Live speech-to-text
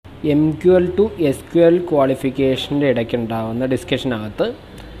MQL to SQL ക്വാളിഫിക്കേഷൻ്റെ ഇടയ്ക്കുണ്ടാകുന്ന ഡിസ്കഷനകത്ത്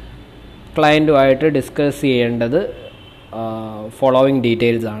ക്ലയൻറ്റുമായിട്ട് discuss ചെയ്യേണ്ടത് following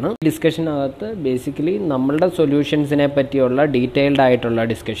details ആണ്. ഡിസ്കഷനകത്ത് basically നമ്മളുടെ സൊല്യൂഷൻസിനെ പറ്റിയുള്ള ഡീറ്റെയിൽഡ് ആയിട്ടുള്ള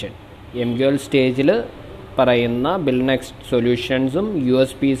ഡിസ്കഷൻ, MQL സ്റ്റേജിൽ പറയുന്ന ബിൽഡ് നെക്സ്റ്റ് സൊല്യൂഷൻസും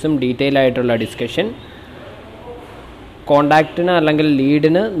USPസും ഡീറ്റെയിൽ ആയിട്ടുള്ള ഡിസ്കഷൻ, കോണ്ടാക്റ്റിന് അല്ലെങ്കിൽ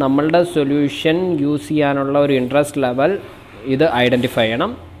ലീഡിന് നമ്മളുടെ സൊല്യൂഷൻ യൂസ് ചെയ്യാനുള്ള ഒരു ഇൻട്രസ്റ്റ് ലെവൽ ഇത് ഐഡൻറ്റിഫൈ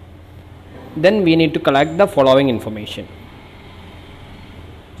ചെയ്യണം. Then we need to collect the following information.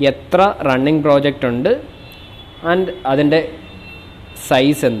 എത്ര റണ്ണിങ് പ്രോജക്റ്റ് ഉണ്ട് ആൻഡ് അതിൻ്റെ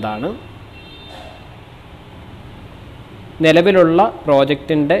സൈസ് എന്താണ്, നിലവിലുള്ള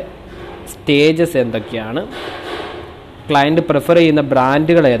പ്രോജക്റ്റിൻ്റെ സ്റ്റേജസ് എന്തൊക്കെയാണ്, ക്ലയൻറ്റ് പ്രിഫർ ചെയ്യുന്ന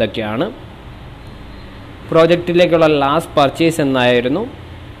ബ്രാൻഡുകൾ ഏതൊക്കെയാണ്, പ്രോജക്റ്റിലേക്കുള്ള ലാസ്റ്റ് പർച്ചേസ് എന്നായിരുന്നു,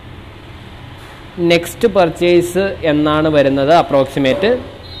 നെക്സ്റ്റ് പർച്ചേസ് എന്നാണ് വരുന്നത്, അപ്രോക്സിമേറ്റ്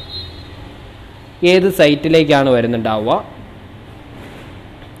ഏത് സൈറ്റിലേക്കാണ് വരുന്നുണ്ടാവുക,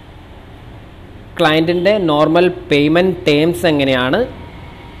 ക്ലയൻറ്റിൻ്റെ നോർമൽ പേയ്മെൻറ്റ് ടേംസ് എങ്ങനെയാണ്,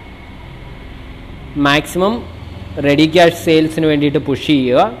 മാക്സിമം റെഡി ക്യാഷ് സെയിൽസിന് വേണ്ടിയിട്ട് പുഷ്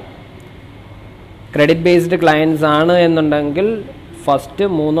ചെയ്യുക, ക്രെഡിറ്റ് ബേസ്ഡ് ക്ലയൻസ് ആണ് എന്നുണ്ടെങ്കിൽ ഫസ്റ്റ്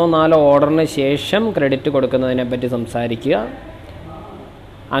 3-4 ഓർഡറിന് ശേഷം ക്രെഡിറ്റ് കൊടുക്കുന്നതിനെ പറ്റി സംസാരിക്കുക.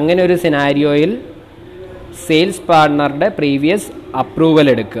 അങ്ങനെ ഒരു സിനാരിയോയിൽ സെയിൽസ് പാർട്ട്ണറുടെ പ്രീവിയസ് അപ്രൂവൽ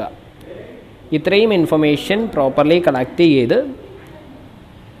എടുക്കുക. ഇത്രയും ഇൻഫർമേഷൻ പ്രോപ്പർലി കളക്ട് ചെയ്ത്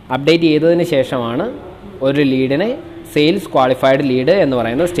അപ്ഡേറ്റ് ചെയ്തതിന് ശേഷമാണ് ഒരു ലീഡിനെ സെയിൽസ് ക്വാളിഫൈഡ് ലീഡ് എന്ന്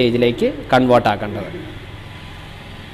പറയുന്ന സ്റ്റേജിലേക്ക് കൺവേർട്ട് ആക്കേണ്ടത്.